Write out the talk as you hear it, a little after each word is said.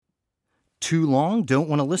Too long? Don't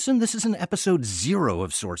want to listen? This is an episode 0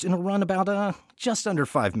 of sorts. It'll run about just under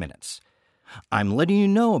 5 minutes. I'm letting you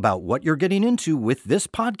know about what you're getting into with this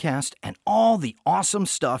podcast and all the awesome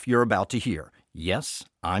stuff you're about to hear. Yes,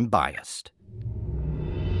 I'm biased.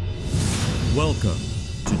 Welcome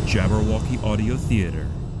to Jabberwocky Audio Theater.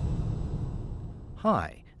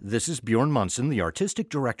 Hi, this is Bjorn Munson, the artistic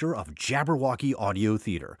director of Jabberwocky Audio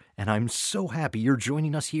Theater, and I'm so happy you're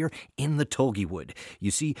joining us here in the Tulgeywood. You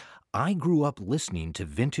see, I grew up listening to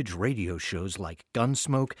vintage radio shows like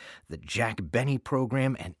Gunsmoke, the Jack Benny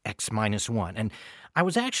program, and X-1, and I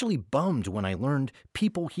was actually bummed when I learned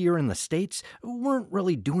people here in the States weren't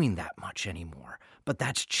really doing that much anymore. But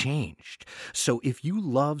that's changed. So if you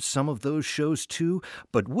love some of those shows too,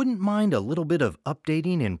 but wouldn't mind a little bit of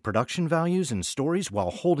updating in production values and stories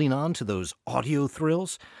while holding on to those audio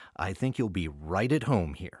thrills, I think you'll be right at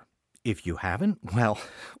home here. If you haven't, well,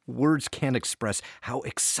 words can't express how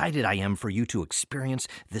excited I am for you to experience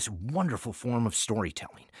this wonderful form of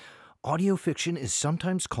storytelling. Audio fiction is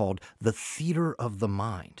sometimes called the theater of the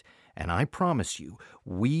mind. And I promise you,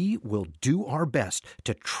 we will do our best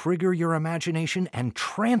to trigger your imagination and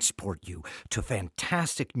transport you to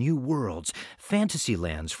fantastic new worlds, fantasy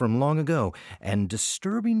lands from long ago, and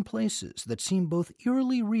disturbing places that seem both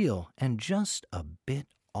eerily real and just a bit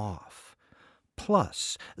off.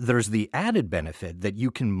 Plus, there's the added benefit that you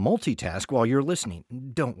can multitask while you're listening.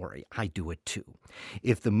 Don't worry, I do it too.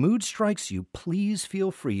 If the mood strikes you, please feel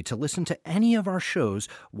free to listen to any of our shows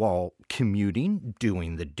while commuting,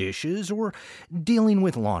 doing the dishes, or dealing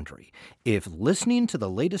with laundry. If listening to the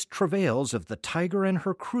latest travails of the tiger and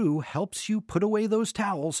her crew helps you put away those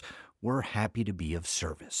towels, we're happy to be of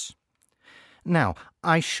service. Now,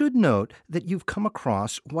 I should note that you've come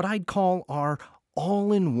across what I'd call our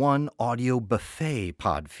all-in-one audio buffet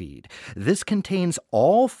pod feed. This contains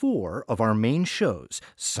all 4 of our main shows,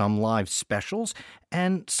 some live specials,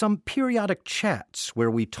 and some periodic chats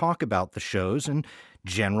where we talk about the shows and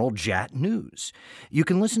general JAT news. You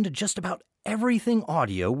can listen to just about everything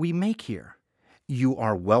audio we make here. You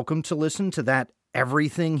are welcome to listen to that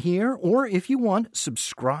everything here, or if you want,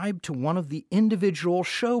 subscribe to one of the individual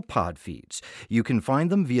show pod feeds. You can find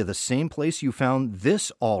them via the same place you found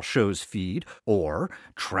this All Shows feed, or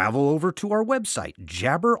travel over to our website,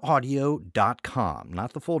 jabberaudio.com.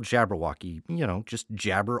 Not the full Jabberwocky, just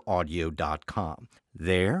jabberaudio.com.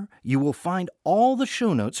 There, you will find all the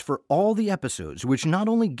show notes for all the episodes, which not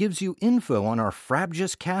only gives you info on our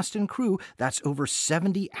frabjous cast and crew, that's over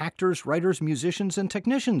 70 actors, writers, musicians, and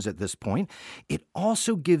technicians at this point, it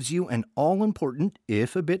also gives you an all-important,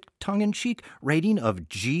 if a bit tongue-in-cheek, rating of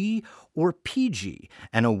G or PG,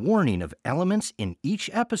 and a warning of elements in each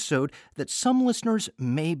episode that some listeners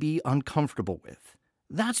may be uncomfortable with.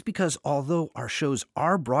 That's because although our shows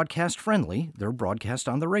are broadcast-friendly, they're broadcast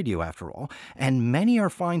on the radio after all, and many are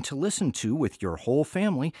fine to listen to with your whole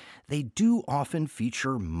family, they do often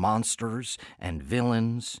feature monsters and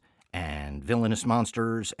villains and villainous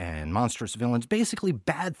monsters and monstrous villains. Basically,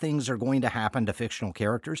 bad things are going to happen to fictional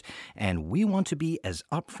characters, and we want to be as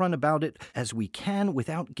upfront about it as we can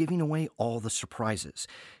without giving away all the surprises.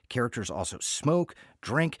 Characters also smoke,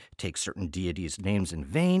 drink, take certain deities' names in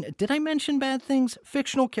vain. Did I mention bad things?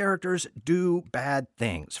 Fictional characters do bad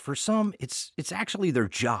things. For some, it's actually their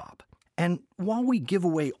job. And while we give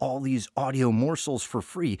away all these audio morsels for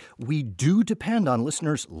free, we do depend on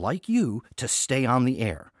listeners like you to stay on the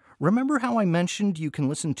air. Remember how I mentioned you can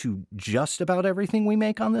listen to just about everything we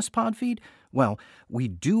make on this pod feed? Well, we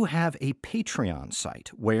do have a Patreon site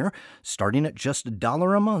where, starting at just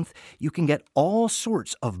 $1 a month, you can get all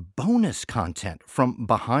sorts of bonus content from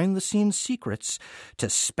behind-the-scenes secrets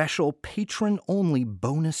to special patron-only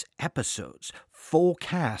bonus episodes, full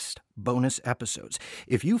cast bonus episodes.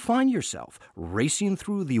 If you find yourself racing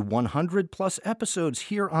through the 100-plus episodes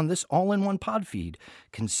here on this all-in-one pod feed,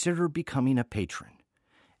 consider becoming a patron.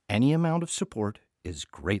 Any amount of support is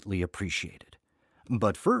greatly appreciated.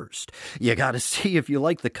 But first, you gotta see if you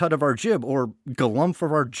like the cut of our jib, or galumph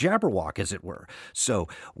of our jabberwock, as it were. So,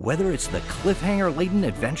 whether it's the cliffhanger-laden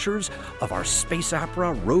adventures of our space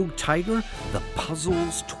opera Rogue Tiger, the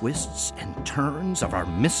puzzles, twists, and turns of our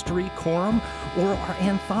mystery quorum, or our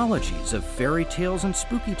anthologies of fairy tales and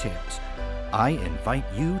spooky tales, I invite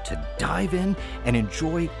you to dive in and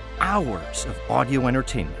enjoy hours of audio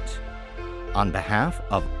entertainment. On behalf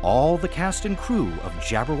of all the cast and crew of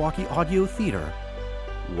Jabberwocky Audio Theater,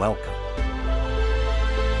 welcome.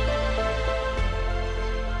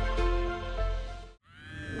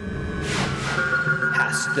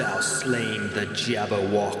 Hast thou slain the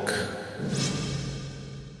Jabberwock?